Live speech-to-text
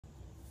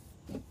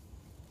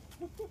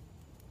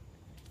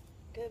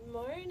Good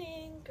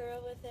morning,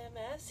 Girl with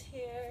MS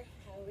here.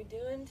 How are we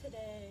doing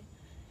today?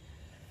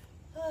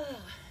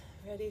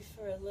 Ready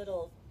for a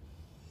little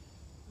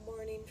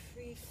morning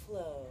free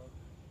flow.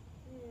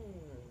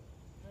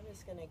 I'm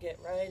just going to get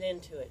right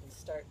into it and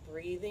start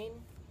breathing.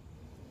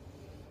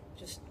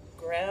 Just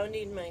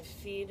grounding my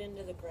feet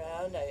into the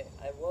ground.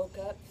 I woke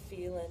up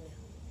feeling,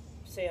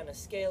 say on a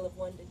scale of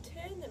 1 to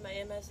 10, that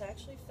my MS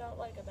actually felt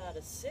like about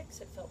a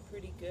 6. It felt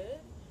pretty good.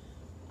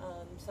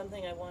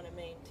 Something I want to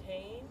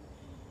maintain.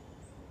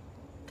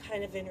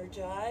 Kind of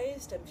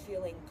energized. I'm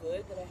feeling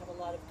good that I have a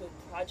lot of good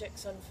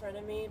projects in front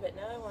of me, but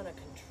now I want to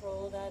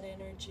control that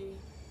energy.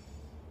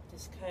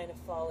 Just kind of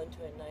fall into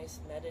a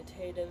nice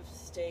meditative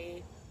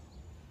state.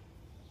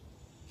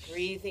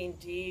 Breathing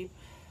deep.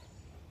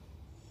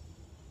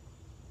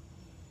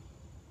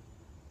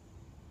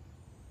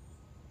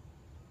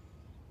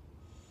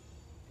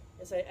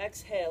 As I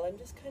exhale, I'm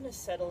just kind of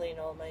settling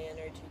all my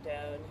energy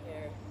down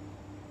here.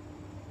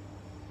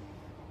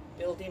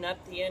 Building up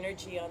the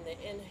energy on the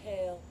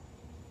inhale.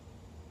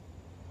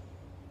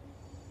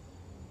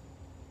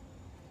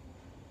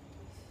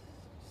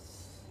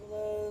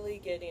 Slowly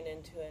getting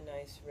into a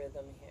nice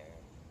rhythm here.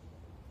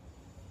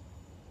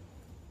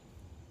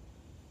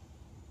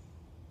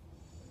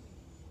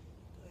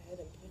 Go ahead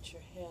and put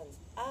your hands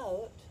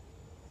out.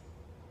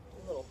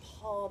 Do a little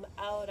palm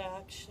out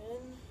action.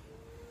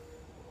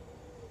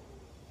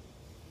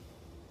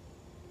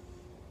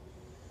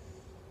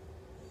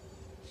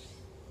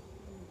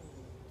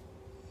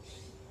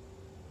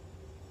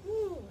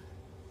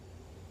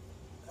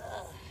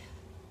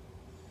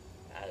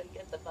 Gotta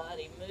get the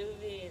body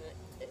moving.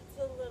 It's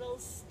a little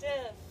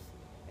stiff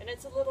and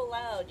it's a little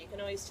loud. You can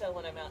always tell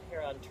when I'm out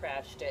here on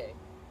trash day.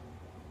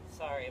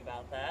 Sorry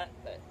about that,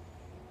 but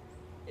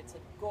it's a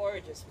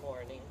gorgeous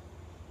morning.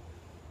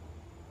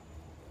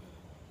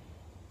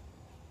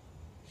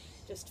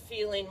 Just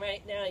feeling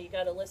right now, you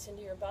gotta listen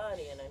to your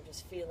body, and I'm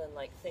just feeling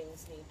like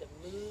things need to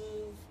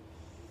move,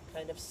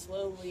 kind of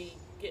slowly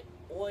get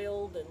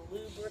oiled and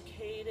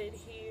lubricated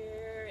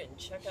here, and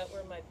check out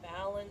where my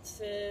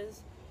balance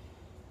is.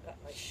 Got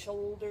my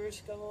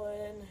shoulders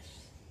going,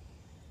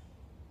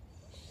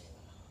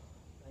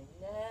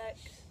 my neck,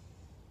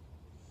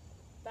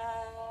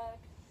 back,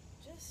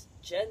 just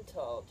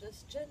gentle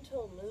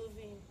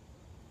moving.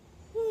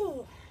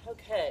 Whew,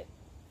 okay,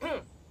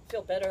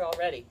 feel better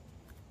already.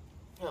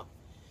 Now,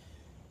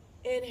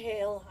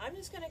 inhale, I'm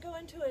just going to go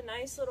into a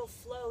nice little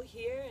flow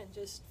here and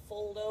just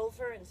fold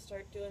over and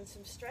start doing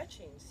some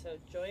stretching. So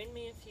join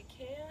me if you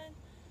can.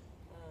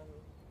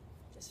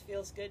 Just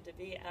feels good to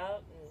be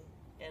out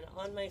and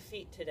on my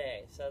feet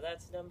today. So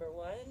that's number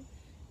one.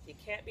 If you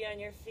can't be on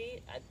your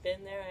feet, I've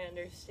been there, I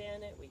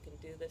understand it. We can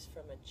do this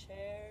from a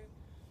chair.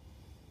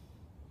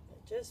 And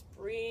just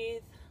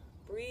breathe.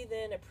 Breathe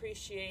in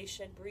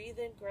appreciation. Breathe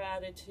in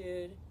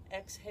gratitude.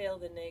 Exhale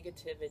the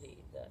negativity.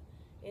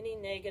 Any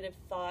negative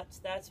thoughts,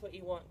 that's what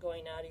you want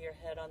going out of your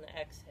head on the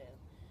exhale.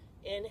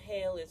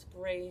 Inhale is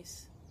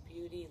grace,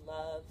 beauty,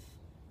 love,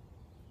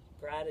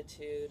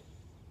 gratitude.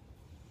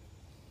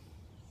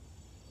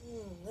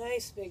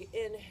 Nice big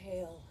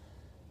inhale.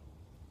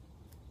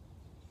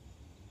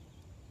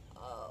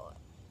 Oh,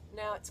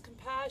 now it's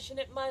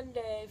Compassionate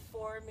Monday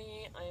for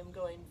me. I am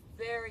going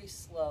very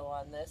slow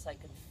on this. I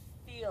can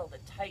feel the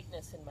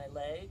tightness in my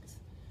legs.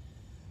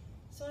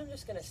 So I'm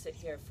just going to sit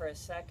here for a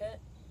second,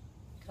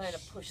 kind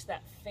of push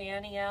that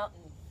fanny out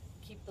and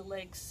keep the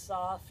legs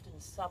soft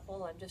and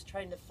supple. I'm just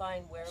trying to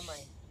find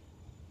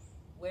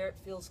where it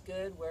feels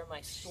good, where my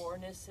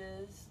soreness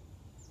is.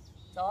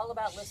 It's all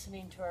about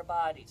listening to our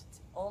bodies. It's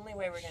the only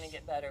way we're going to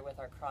get better with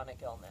our chronic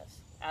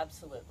illness.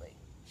 Absolutely.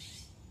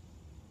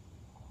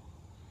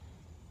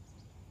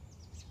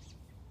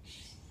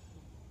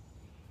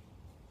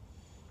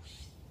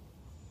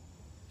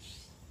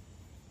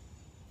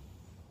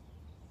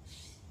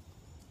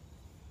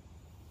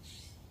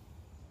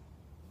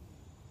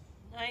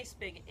 Nice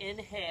big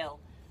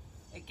inhale.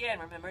 Again,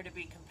 remember to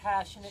be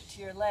compassionate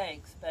to your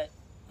legs, but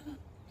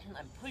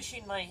I'm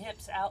pushing my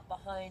hips out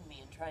behind me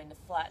and trying to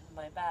flatten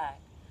my back,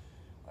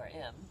 or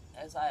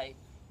as I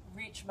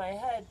reach my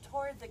head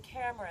toward the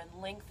camera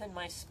and lengthen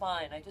my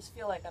spine. I just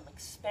feel like I'm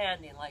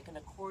expanding like an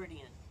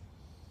accordion,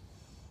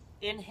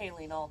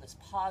 inhaling all this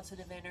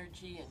positive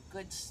energy and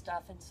good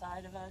stuff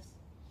inside of us.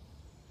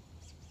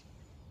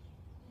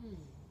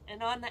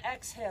 And on the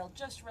exhale,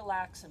 just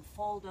relax and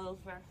fold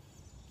over.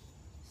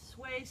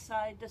 Sway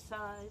side to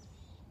side.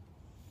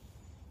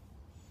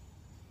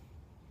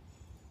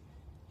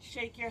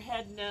 Shake your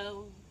head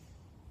no.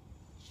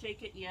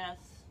 Shake it yes.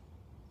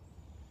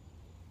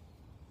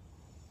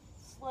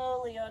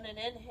 Slowly on an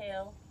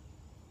inhale,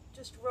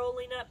 just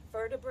rolling up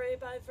vertebrae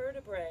by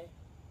vertebrae.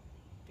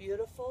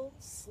 Beautiful,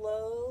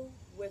 slow,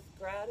 with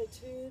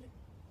gratitude,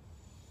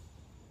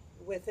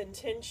 with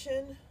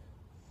intention.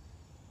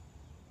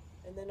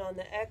 And then on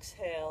the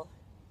exhale,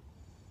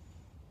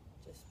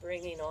 just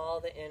bringing all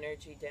the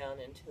energy down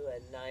into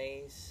a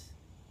nice,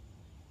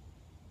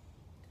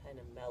 kind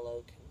of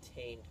mellow,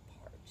 contained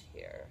part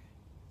here.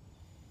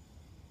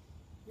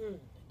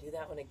 Do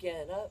that one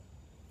again. Up,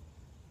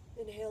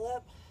 Inhale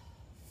up,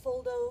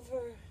 fold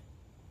over.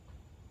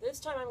 This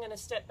time I'm going to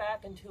step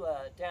back into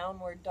a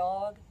downward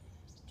dog,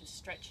 just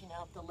stretching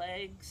out the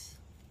legs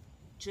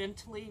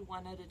gently,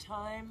 one at a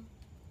time.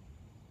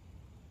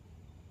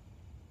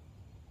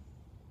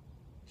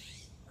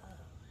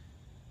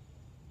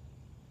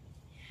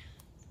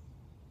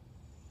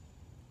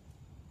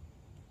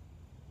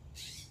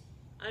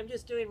 I'm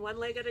just doing one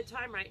leg at a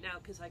time right now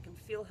because I can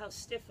feel how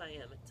stiff I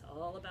am. It's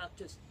all about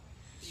just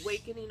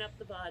wakening up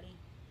the body.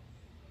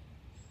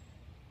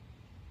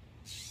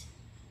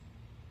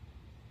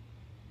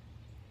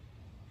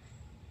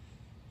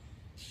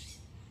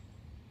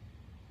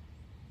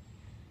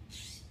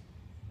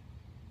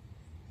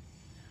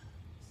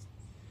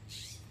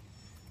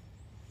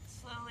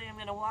 Slowly I'm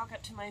going to walk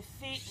up to my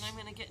feet and I'm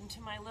going to get into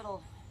my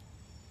little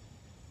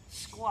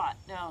squat.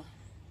 Now,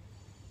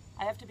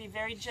 I have to be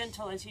very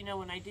gentle, as you know,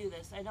 when I do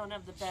this. I don't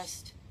have the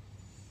best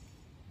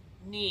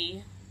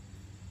knee,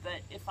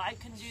 but if I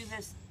can do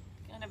this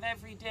kind of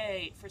every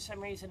day, for some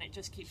reason it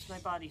just keeps my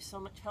body so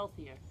much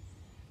healthier.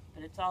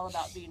 But it's all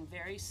about being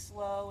very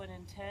slow and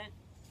intent.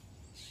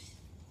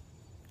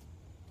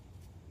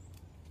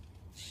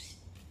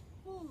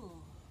 Ooh.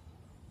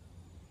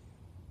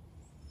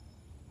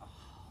 Oh,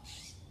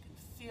 you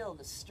can feel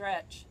the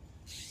stretch.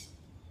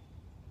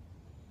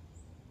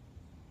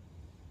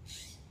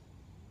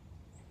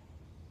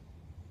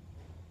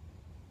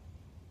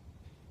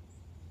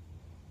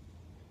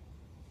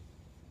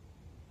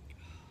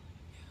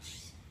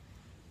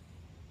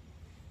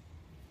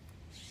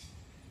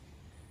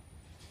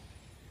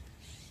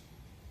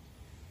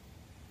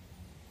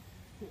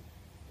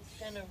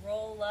 Going to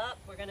roll up.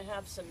 We're going to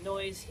have some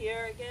noise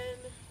here again.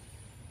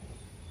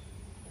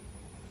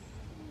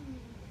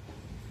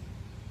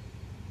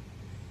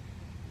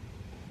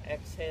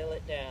 Exhale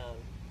it down.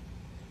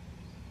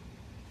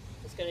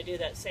 Just going to do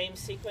that same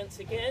sequence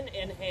again.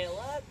 Inhale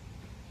up.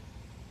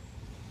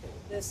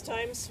 This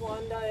time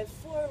swan dive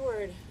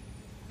forward.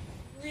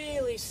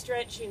 Really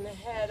stretching the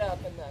head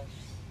up and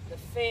the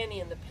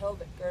fanny and the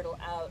pelvic girdle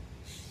out.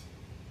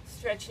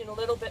 Stretching a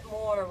little bit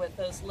more with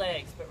those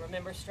legs, but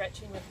remember,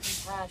 stretching with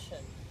compassion.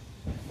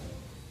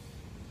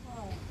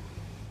 Oh.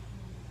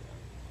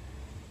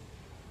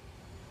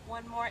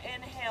 One more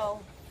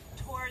inhale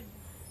toward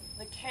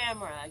the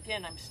camera.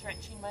 Again, I'm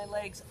stretching my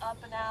legs up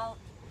and out,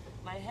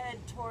 my head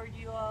toward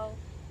you all.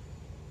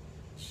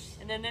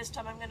 And then this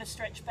time I'm going to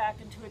stretch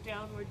back into a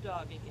downward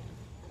dog again.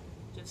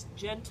 Just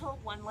gentle,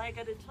 one leg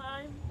at a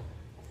time.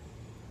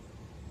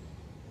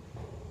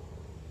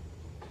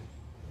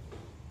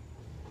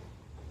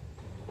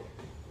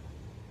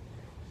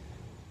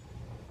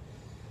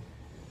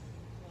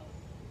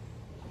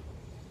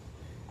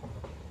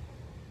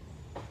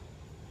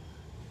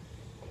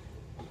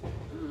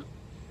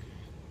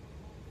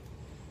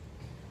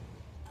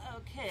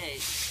 Okay,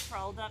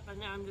 crawled up, and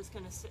now I'm just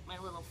going to sit my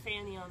little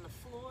fanny on the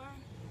floor.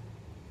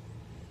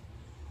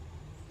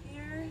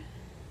 Here.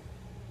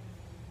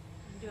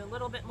 Do a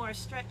little bit more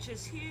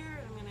stretches here.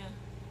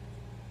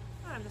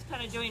 I'm just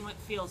kind of doing what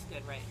feels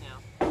good right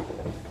now.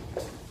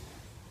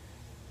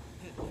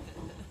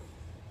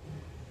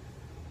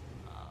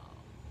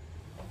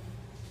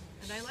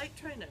 And I like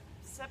trying to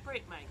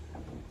separate my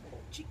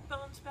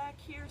cheekbones back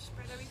here,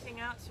 spread everything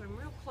out so I'm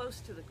real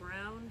close to the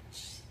ground.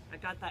 I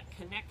got that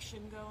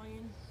connection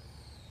going.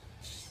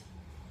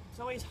 It's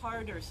always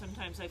harder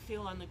sometimes, I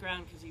feel, on the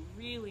ground because you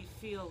really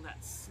feel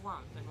that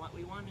slump, and what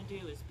we want to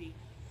do is be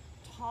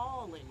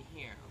tall in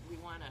here. We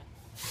want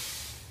to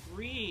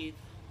breathe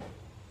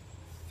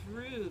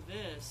through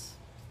this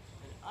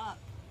and up.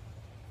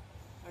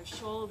 Our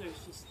shoulders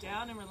just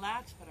down and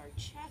relaxed, but our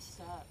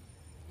chest up.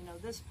 You know,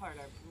 this part,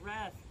 our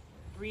breath,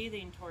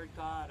 breathing toward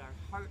God, our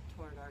heart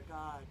toward our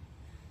God.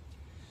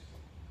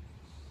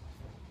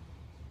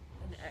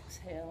 And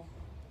exhale.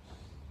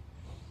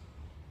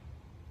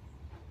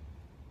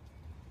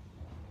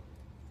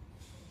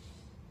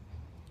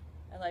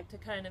 I like to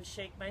kind of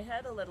shake my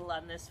head a little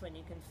on this one.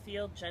 You can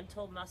feel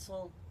gentle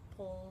muscle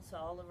pulls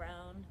all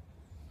around.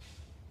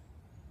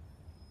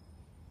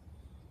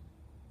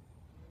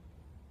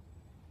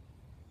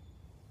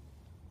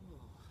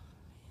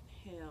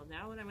 Inhale.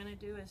 Now what I'm going to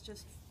do is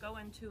just go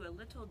into a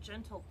little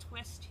gentle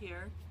twist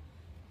here.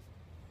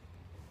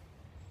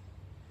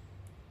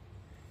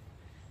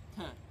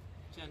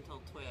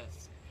 Gentle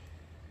twist.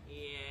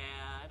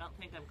 Yeah, I don't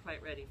think I'm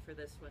quite ready for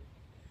this one.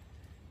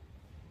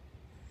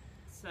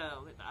 So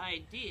the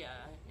idea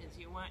is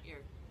you want your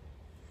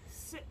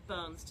sit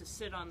bones to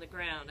sit on the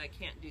ground. I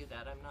can't do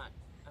that. I'm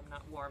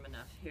not warm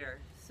enough here.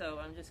 So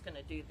I'm just going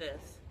to do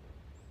this.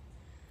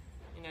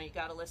 You know, you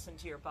got to listen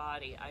to your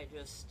body. I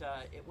just,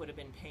 it would have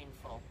been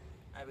painful.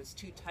 I was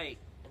too tight,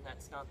 and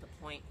that's not the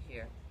point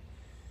here.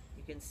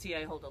 You can see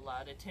I hold a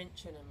lot of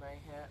tension in my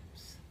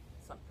hips,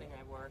 something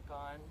I work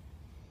on,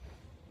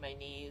 my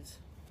knees.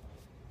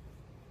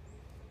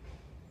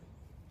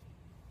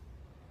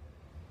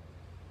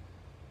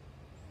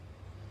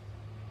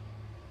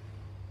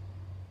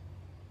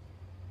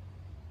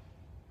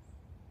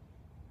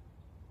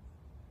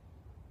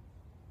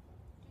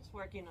 just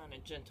working on a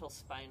gentle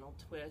spinal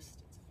twist.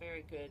 It's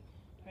very good.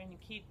 Trying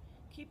to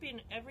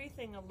keeping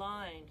everything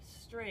aligned,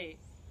 straight,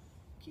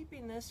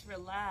 keeping this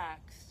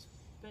relaxed,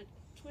 but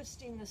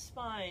twisting the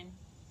spine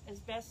as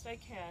best I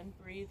can,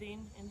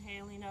 breathing,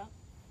 inhaling up.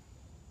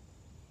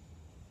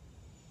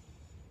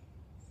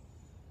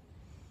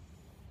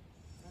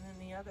 And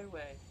then the other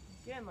way.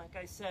 Again, like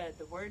I said,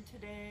 the word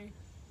today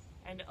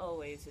and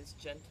always is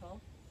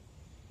gentle.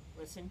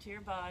 Listen to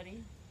your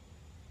body.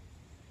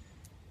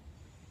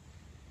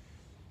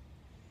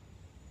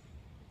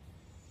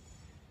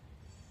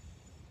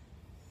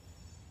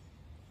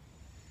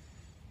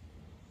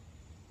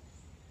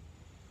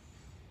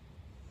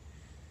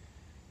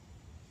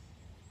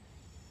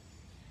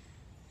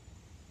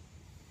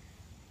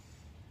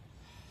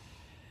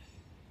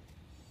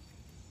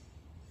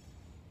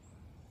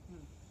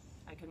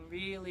 I can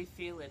really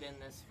feel it in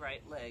this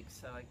right leg,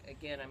 so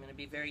again, I'm going to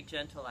be very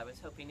gentle. I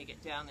was hoping to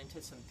get down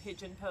into some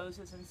pigeon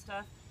poses and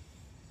stuff.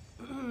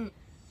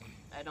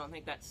 I don't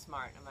think that's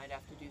smart. I might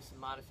have to do some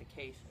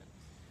modifications.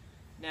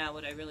 Now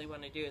what I really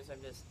want to do is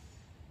I'm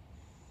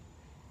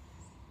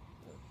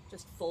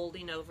just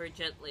folding over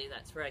gently.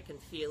 That's where I can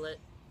feel it.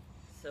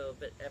 So,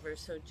 but ever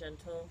so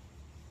gentle.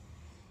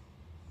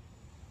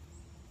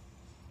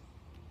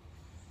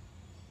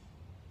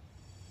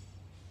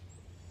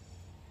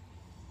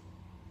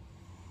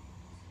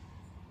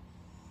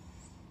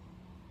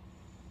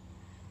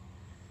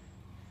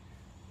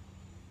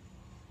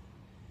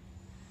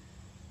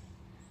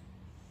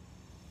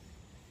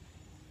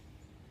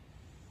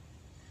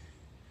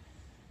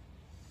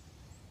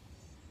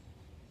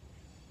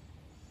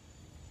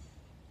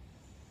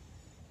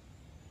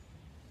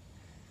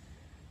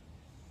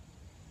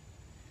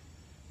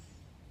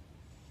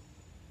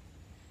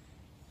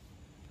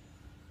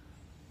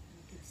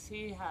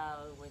 See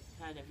how with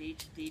kind of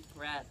each deep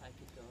breath I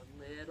could go a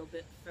little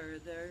bit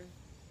further.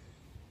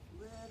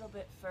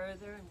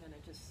 I'm going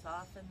to just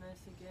soften this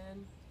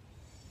again.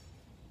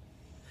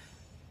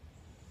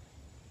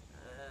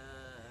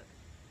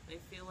 They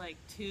feel like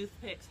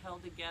toothpicks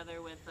held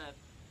together with a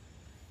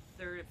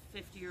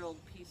 50-year-old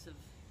piece of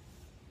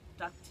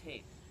duct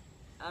tape.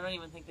 I don't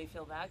even think they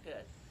feel that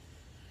good.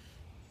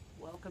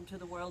 Welcome to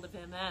the world of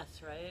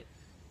MS, right?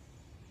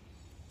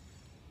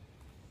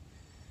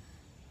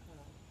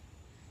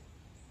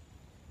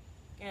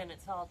 Again,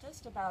 it's all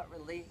just about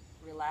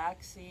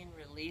relaxing,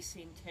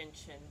 releasing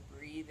tension,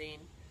 breathing.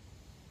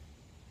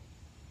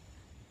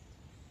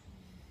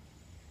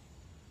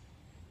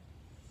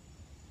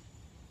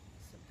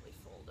 Simply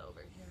fold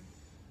over here.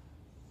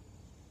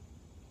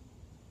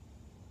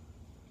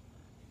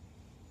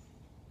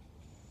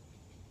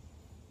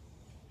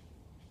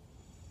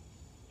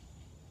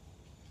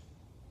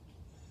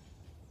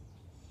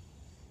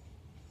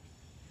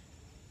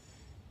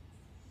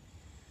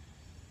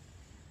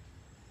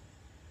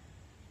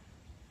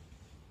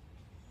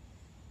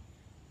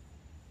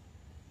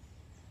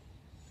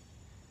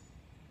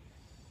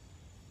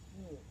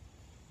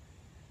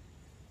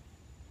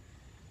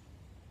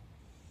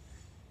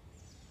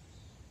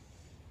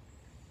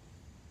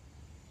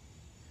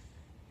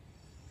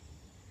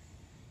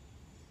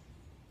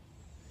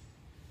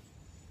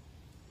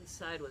 This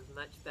side was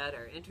much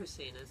better.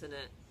 Interesting, isn't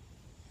it?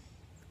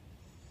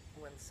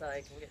 One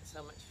side can get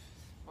so much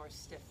more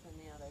stiff than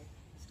the other.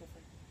 Stiffer.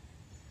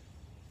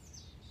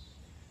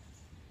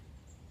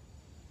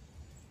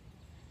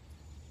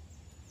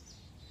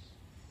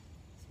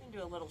 Just going to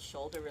do a little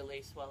shoulder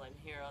release while I'm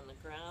here on the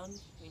ground.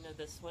 You know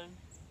this one.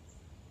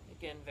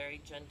 Again, very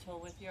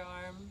gentle with your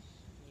arm.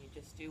 You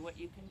just do what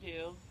you can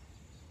do.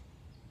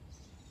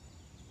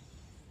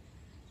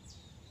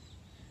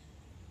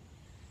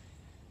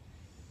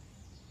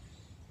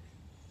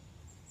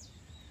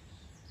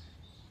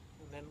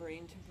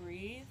 Remembering to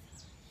breathe.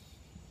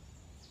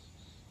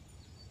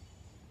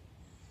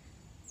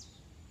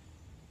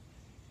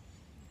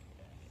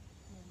 Okay,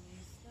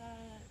 release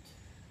that.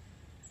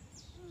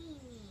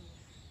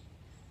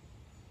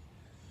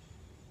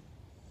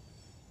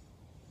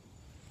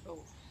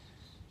 Oh,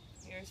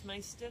 here's my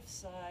stiff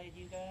side,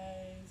 you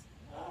guys.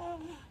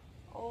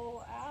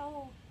 Oh,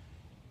 ow.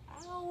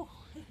 Ow.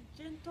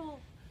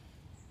 Gentle.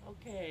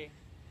 Okay.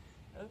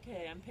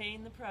 Okay, I'm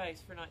paying the price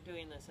for not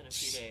doing this in a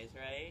few days,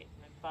 right?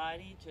 My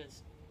body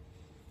just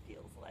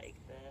feels like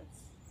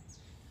this.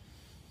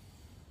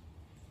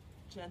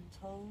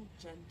 Gentle,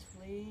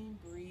 gently,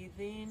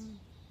 breathing.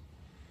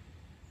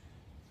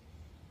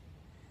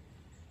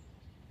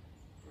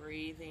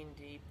 Breathing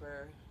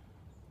deeper.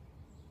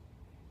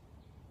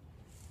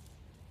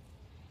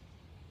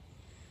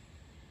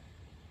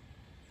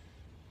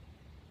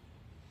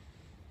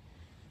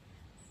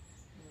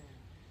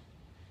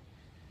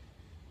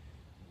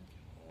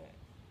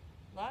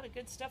 A lot of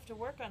good stuff to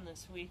work on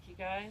this week, you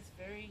guys.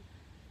 Very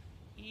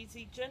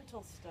easy,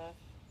 gentle stuff.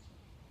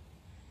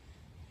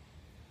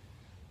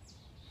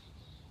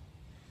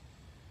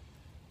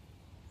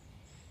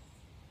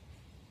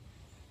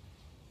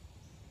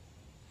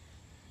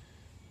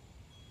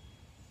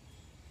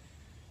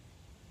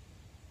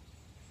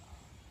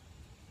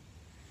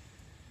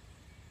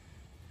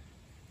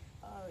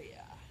 Oh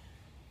yeah.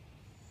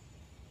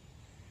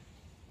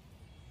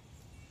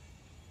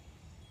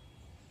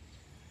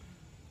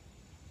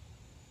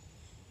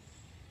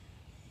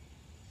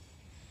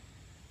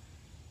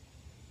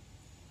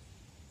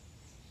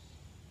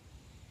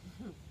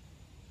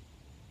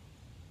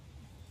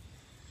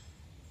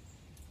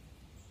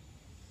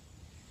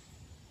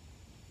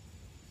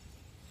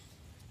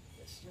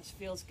 just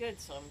feels good,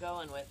 so I'm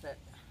going with it.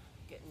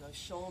 Getting those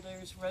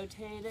shoulders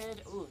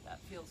rotated. Ooh, that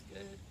feels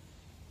good.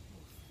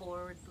 Move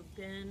forward,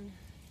 bend.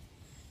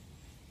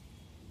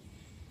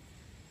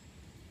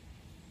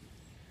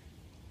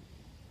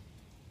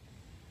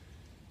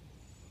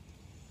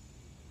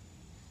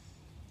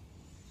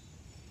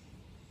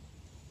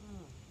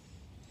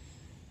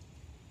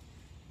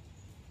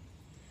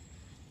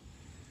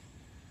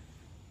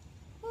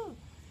 Whew.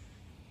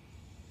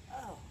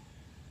 Oh.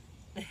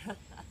 Yeah.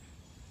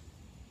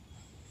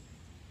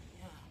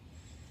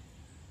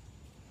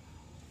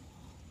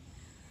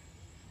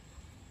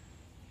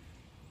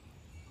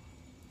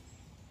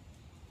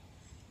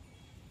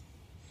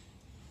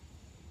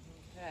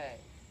 Okay.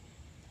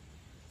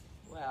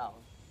 Well,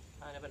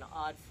 kind of an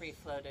odd free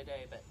flow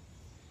today, but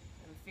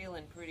I'm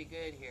feeling pretty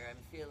good here. I'm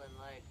feeling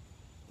like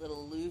a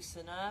little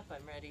loosen up.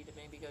 I'm ready to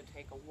maybe go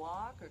take a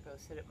walk or go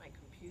sit at my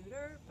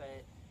computer,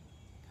 but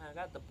kind of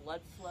got the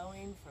blood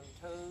flowing from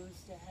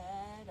toes to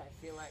head.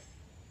 I feel like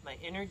my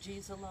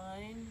energy's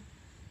aligned.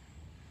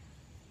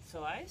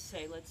 So I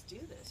say let's do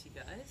this, you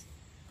guys.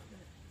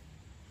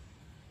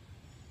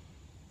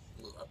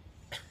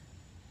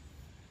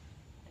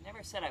 I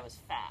never said I was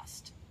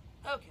fast.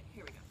 Okay,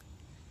 here we go.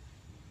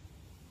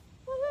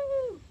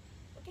 Woohoo!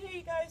 Okay,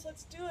 you guys,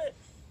 let's do it.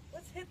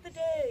 Let's hit the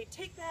day.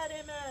 Take that,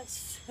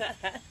 MS.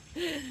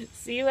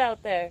 See you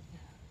out there.